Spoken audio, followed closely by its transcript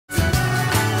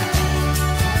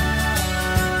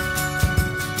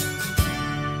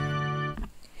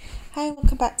Hi and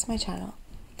welcome back to my channel.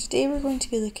 Today we're going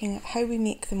to be looking at how we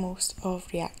make the most of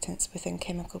reactants within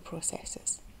chemical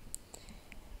processes.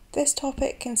 This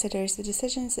topic considers the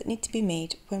decisions that need to be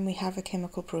made when we have a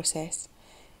chemical process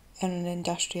on an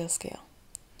industrial scale.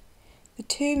 The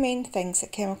two main things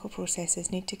that chemical processes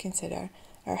need to consider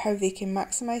are how they can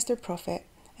maximise their profit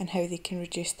and how they can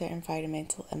reduce their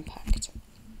environmental impact.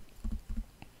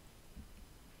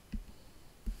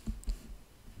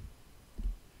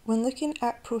 When looking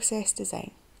at process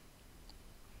design,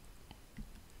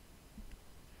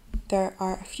 there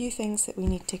are a few things that we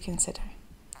need to consider.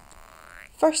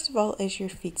 First of all is your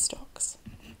feedstocks.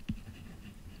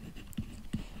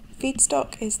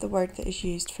 Feedstock is the word that is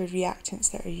used for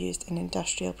reactants that are used in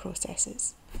industrial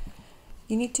processes.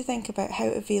 You need to think about how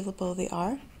available they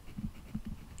are.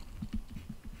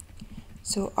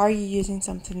 So are you using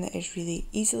something that is really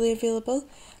easily available,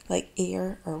 like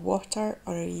air or water,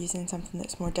 or are you using something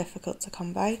that's more difficult to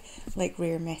come by, like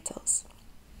rare metals?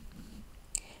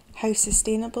 How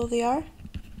sustainable they are.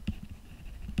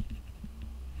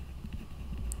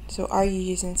 So are you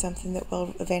using something that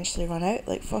will eventually run out,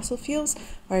 like fossil fuels,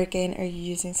 or again, are you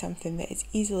using something that is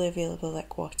easily available,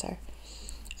 like water?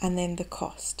 And then the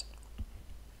cost.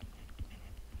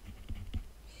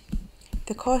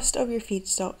 The cost of your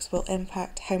feedstocks will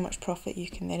impact how much profit you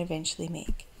can then eventually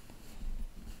make.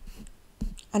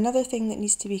 Another thing that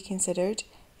needs to be considered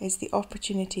is the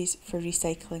opportunities for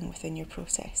recycling within your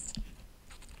process.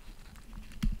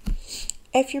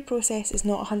 If your process is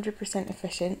not 100%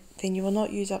 efficient, then you will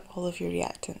not use up all of your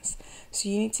reactants, so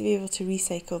you need to be able to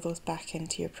recycle those back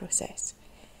into your process.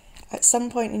 At some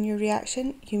point in your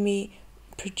reaction, you may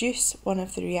produce one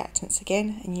of the reactants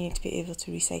again, and you need to be able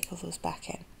to recycle those back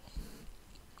in.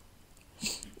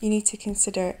 You need to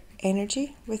consider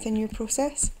energy within your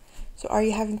process. So are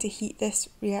you having to heat this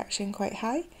reaction quite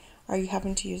high? Are you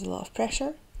having to use a lot of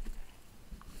pressure?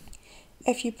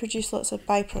 If you produce lots of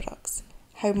byproducts,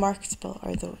 how marketable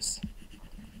are those?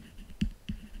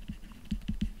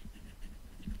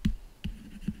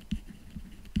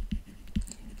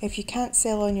 If you can't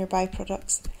sell on your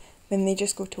byproducts, then they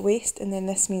just go to waste, and then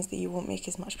this means that you won't make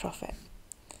as much profit.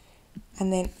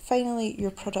 And then finally, your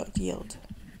product yield.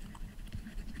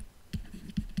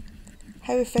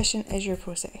 How efficient is your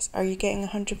process? Are you getting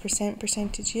 100%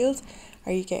 percentage yield?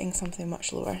 Are you getting something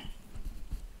much lower?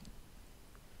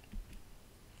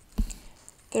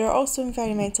 There are also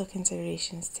environmental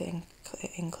considerations to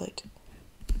include.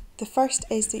 The first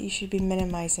is that you should be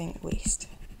minimising waste.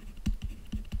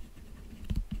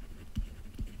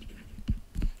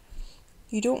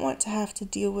 You don't want to have to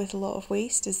deal with a lot of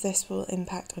waste, as this will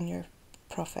impact on your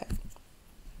profit.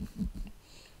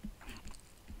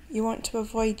 You want to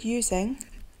avoid using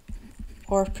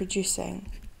or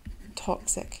producing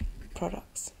toxic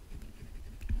products.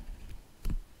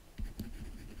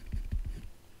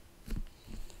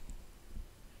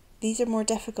 These are more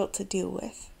difficult to deal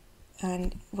with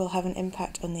and will have an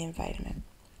impact on the environment.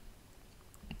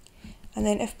 And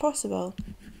then, if possible,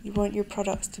 you want your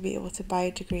products to be able to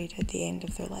biodegrade at the end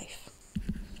of their life.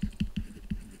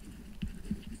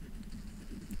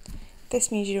 This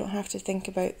means you don't have to think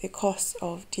about the costs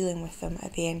of dealing with them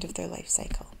at the end of their life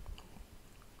cycle.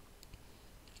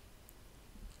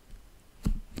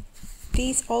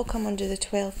 These all come under the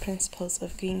 12 principles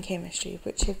of green chemistry,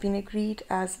 which have been agreed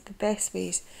as the best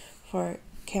ways for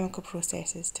chemical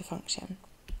processes to function.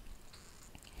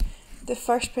 The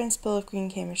first principle of green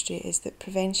chemistry is that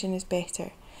prevention is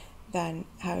better than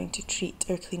having to treat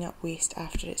or clean up waste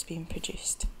after it's been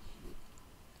produced.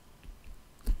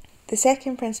 The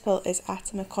second principle is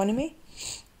atom economy.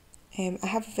 I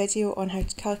have a video on how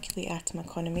to calculate atom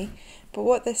economy, but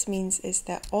what this means is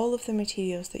that all of the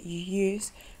materials that you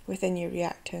use within your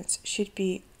reactants should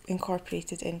be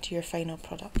incorporated into your final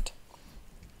product.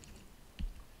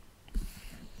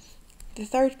 The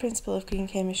third principle of green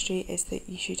chemistry is that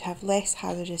you should have less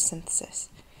hazardous synthesis.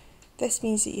 This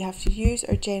means that you have to use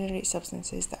or generate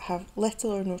substances that have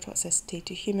little or no toxicity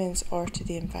to humans or to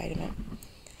the environment.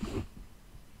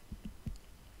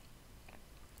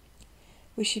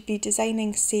 We should be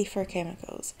designing safer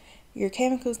chemicals. Your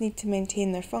chemicals need to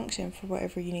maintain their function for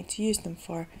whatever you need to use them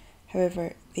for.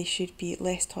 However, they should be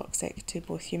less toxic to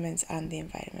both humans and the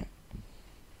environment.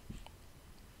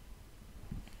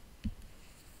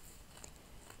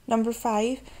 Number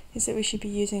 5 is that we should be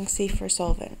using safer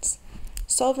solvents.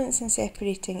 Solvents and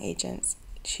separating agents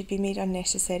should be made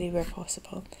unnecessary where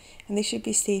possible, and they should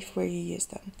be safe where you use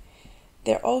them.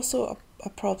 They're also a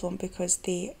problem because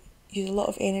they use a lot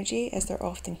of energy, as they're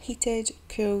often heated,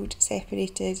 cooled,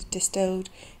 separated, distilled,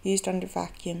 used under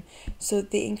vacuum, so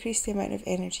they increase the amount of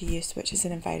energy use, which is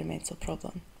an environmental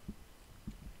problem.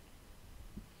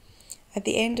 At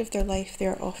the end of their life, they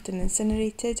are often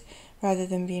incinerated rather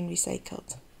than being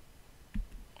recycled.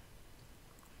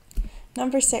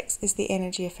 Number 6 is the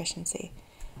energy efficiency.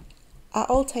 At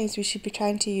all times, we should be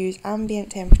trying to use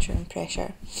ambient temperature and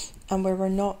pressure, and where we're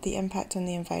not, the impact on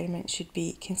the environment should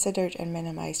be considered and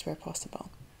minimised where possible.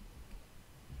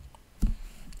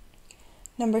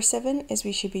 Number 7 is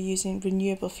we should be using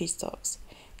renewable feedstocks,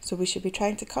 so we should be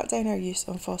trying to cut down our use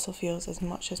on fossil fuels as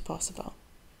much as possible.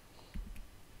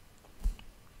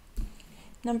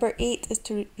 Number 8 is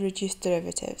to reduce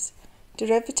derivatives.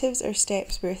 Derivatives are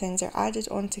steps where things are added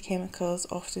onto chemicals,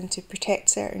 often to protect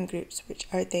certain groups, which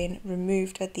are then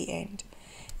removed at the end.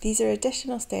 These are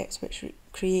additional steps which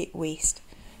create waste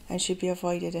and should be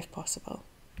avoided if possible.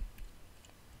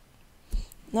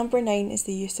 Number 9 is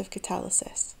the use of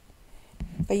catalysis.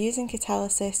 By using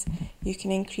catalysis, you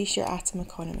can increase your atom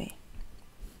economy.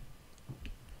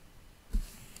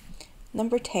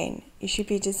 Number 10, you should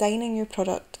be designing your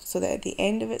product so that at the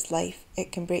end of its life,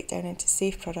 it can break down into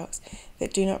safe products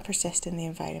that do not persist in the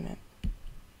environment.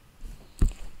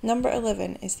 Number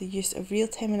 11 is the use of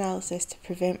real-time analysis to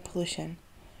prevent pollution.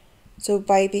 So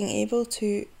by being able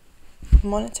to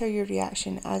monitor your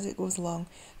reaction as it goes along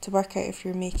to work out if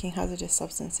you're making hazardous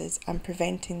substances and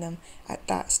preventing them at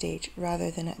that stage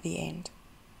rather than at the end.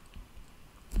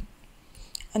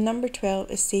 And number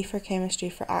 12 is safer chemistry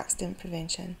for accident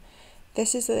prevention.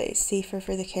 This is so that it's safer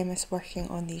for the chemists working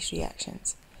on these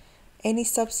reactions. Any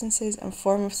substances and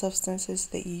form of substances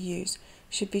that you use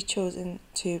should be chosen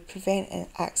to prevent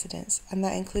accidents, and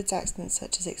that includes accidents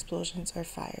such as explosions or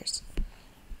fires.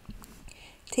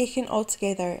 Taken all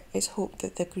together, it's hoped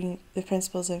that the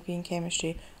principles of green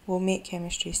chemistry will make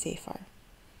chemistry safer.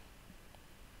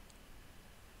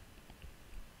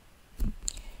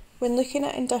 When looking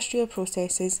at industrial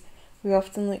processes, we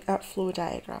often look at flow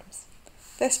diagrams.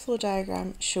 This flow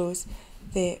diagram shows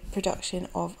the production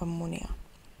of ammonia.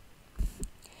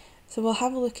 So we'll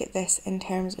have a look at this in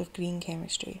terms of green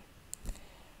chemistry.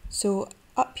 So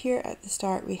up here at the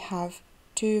start we have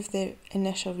two of the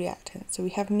initial reactants. So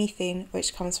we have methane,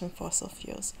 which comes from fossil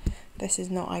fuels. This is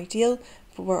not ideal,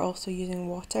 but we're also using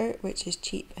water, which is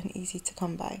cheap and easy to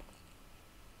come by.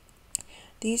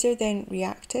 These are then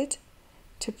reacted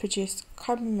to produce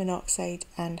carbon monoxide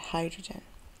and hydrogen.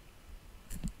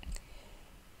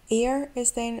 Air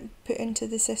is then put into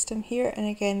the system here, and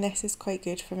again this is quite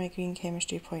good from a green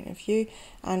chemistry point of view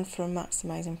and from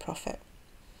maximising profit.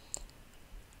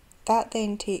 That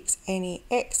then takes any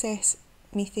excess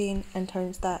methane and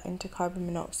turns that into carbon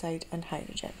monoxide and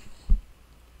hydrogen.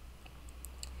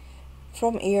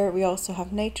 From air we also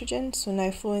have nitrogen, so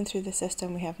now flowing through the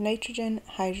system we have nitrogen,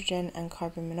 hydrogen and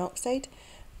carbon monoxide,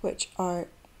 which are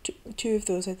two of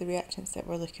those are the reactants that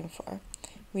we're looking for.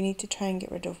 We need to try and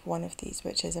get rid of one of these,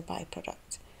 which is a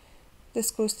byproduct.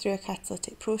 This goes through a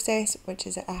catalytic process, which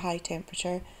is at a high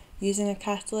temperature. Using a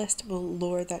catalyst will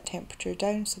lower that temperature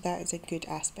down, so that is a good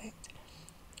aspect.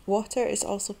 Water is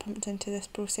also pumped into this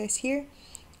process here,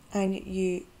 and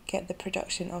you get the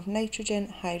production of nitrogen,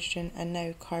 hydrogen, and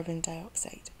now carbon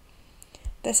dioxide.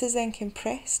 This is then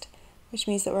compressed, which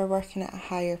means that we're working at a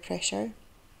higher pressure,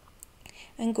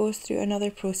 and goes through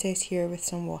another process here with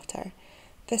some water.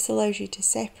 This allows you to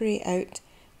separate out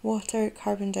water,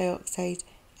 carbon dioxide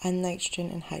and nitrogen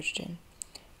and hydrogen.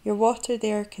 Your water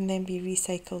there can then be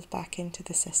recycled back into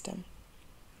the system.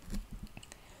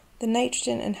 The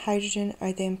nitrogen and hydrogen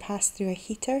are then passed through a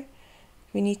heater.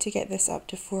 We need to get this up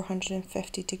to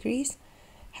 450 degrees.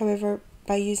 However,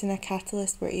 by using a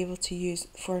catalyst we're able to use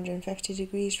 450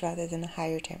 degrees rather than a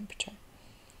higher temperature.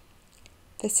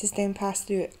 This is then passed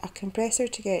through a compressor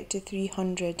to get it to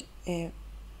 300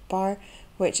 bar,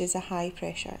 which is a high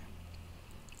pressure.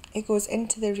 It goes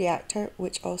into the reactor,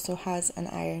 which also has an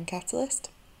iron catalyst,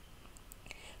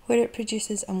 where it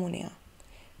produces ammonia.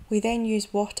 We then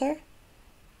use water,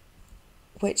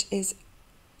 which is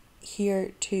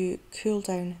here to cool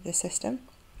down the system,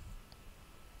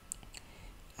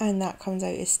 and that comes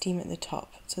out as steam at the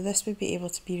top. So this would be able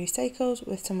to be recycled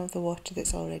with some of the water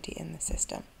that's already in the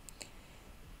system.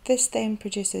 This then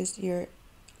produces your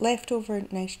leftover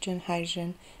nitrogen,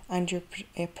 hydrogen and your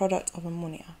product of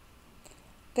ammonia.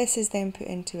 This is then put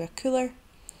into a cooler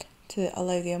to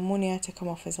allow the ammonia to come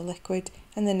off as a liquid,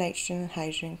 and the nitrogen and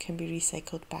hydrogen can be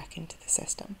recycled back into the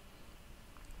system.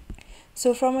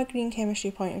 So from a green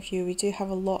chemistry point of view, we do have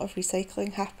a lot of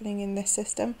recycling happening in this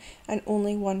system, and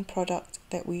only one product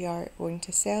that we are going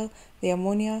to sell, the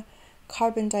ammonia.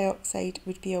 Carbon dioxide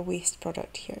would be a waste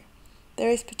product here. There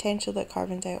is potential that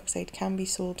carbon dioxide can be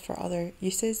sold for other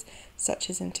uses, such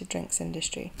as into drinks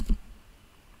industry.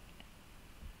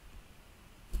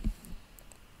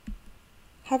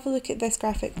 Have a look at this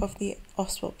graphic of the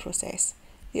Ostwald process.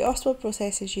 The Ostwald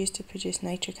process is used to produce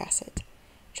nitric acid.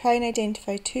 Try and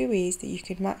identify 2 ways that you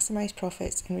could maximise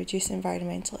profits and reduce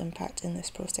environmental impact in this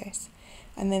process,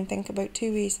 and then think about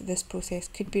 2 ways that this process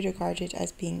could be regarded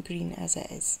as being green as it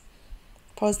is.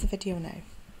 Pause the video now.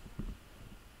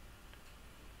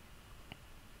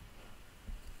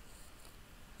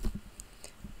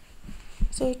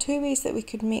 So 2 ways that we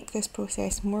could make this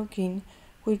process more green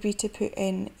would be to put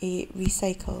in a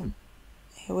recycle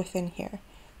within here.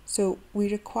 So we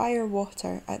require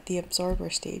water at the absorber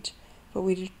stage, but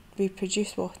we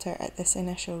produce water at this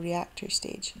initial reactor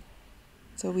stage.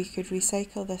 So we could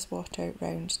recycle this water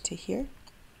round to here.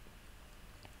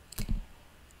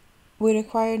 We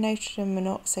require nitrogen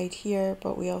monoxide here,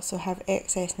 but we also have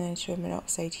excess nitrogen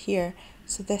monoxide here,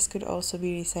 so this could also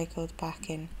be recycled back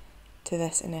in to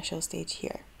this initial stage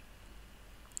here.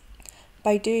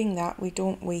 By doing that, we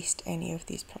don't waste any of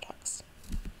these products.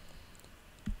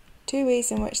 2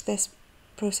 ways in which this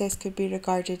process could be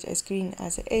regarded as green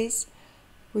as it is: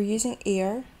 we're using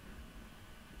air,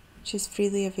 which is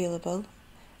freely available,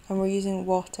 and we're using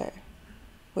water,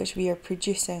 which we are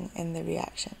producing in the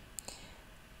reaction.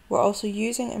 We're also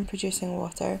using and producing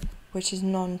water, which is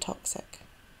non-toxic.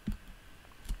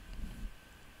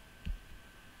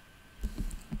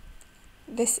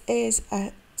 This is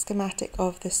a schematic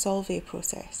of the Solvay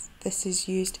process. This is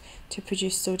used to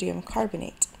produce sodium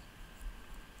carbonate.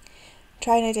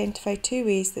 Try and identify 2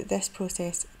 ways that this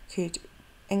process could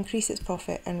increase its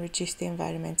profit and reduce the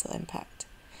environmental impact.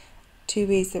 2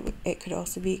 ways that it could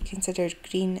also be considered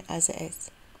green as it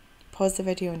is. Pause the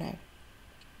video now.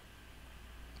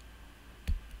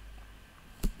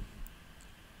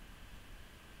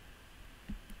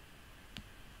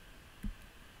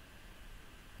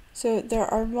 So there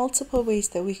are multiple ways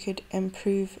that we could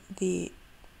improve the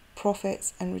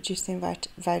profits and reduce the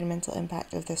environmental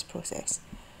impact of this process.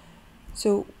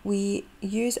 So we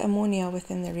use ammonia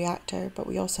within the reactor, but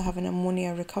we also have an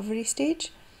ammonia recovery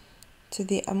stage. So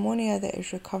the ammonia that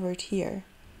is recovered here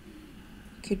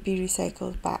could be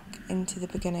recycled back into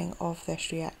the beginning of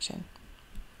this reaction.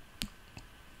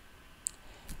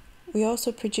 We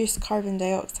also produce carbon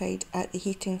dioxide at the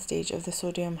heating stage of the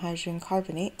sodium hydrogen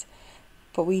carbonate,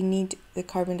 but we need the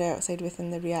carbon dioxide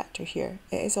within the reactor here.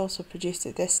 It is also produced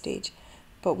at this stage,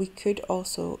 but we could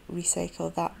also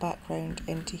recycle that background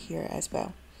into here as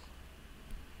well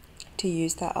to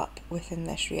use that up within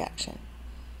this reaction.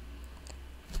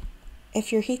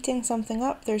 If you're heating something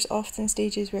up, there's often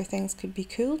stages where things could be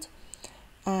cooled,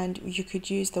 and you could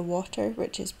use the water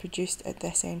which is produced at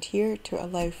this end here to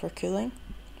allow for cooling.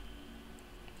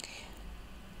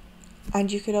 And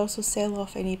you could also sell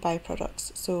off any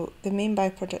byproducts. So the main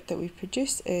byproduct that we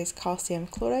produce is calcium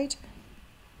chloride.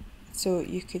 So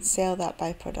you could sell that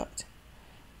byproduct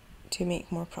to make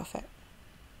more profit.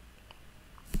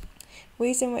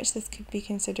 Ways in which this could be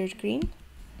considered green: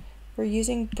 we're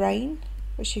using brine,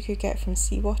 which you could get from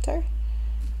seawater,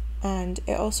 and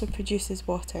it also produces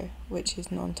water, which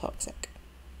is non-toxic.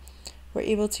 We're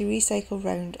able to recycle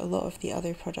round a lot of the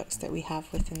other products that we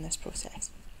have within this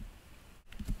process.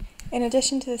 In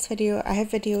addition to this video, I have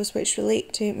videos which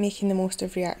relate to making the most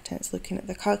of reactants, looking at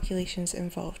the calculations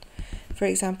involved. For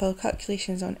example,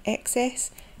 calculations on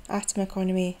excess, atom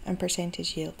economy and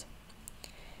percentage yield.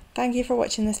 Thank you for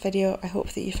watching this video. I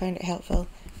hope that you found it helpful.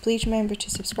 Please remember to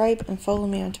subscribe and follow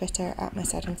me on Twitter at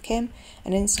MissAdamsChem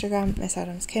and Instagram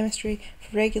MissAdamsChemistry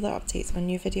for regular updates on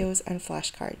new videos and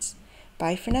flashcards.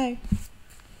 Bye for now.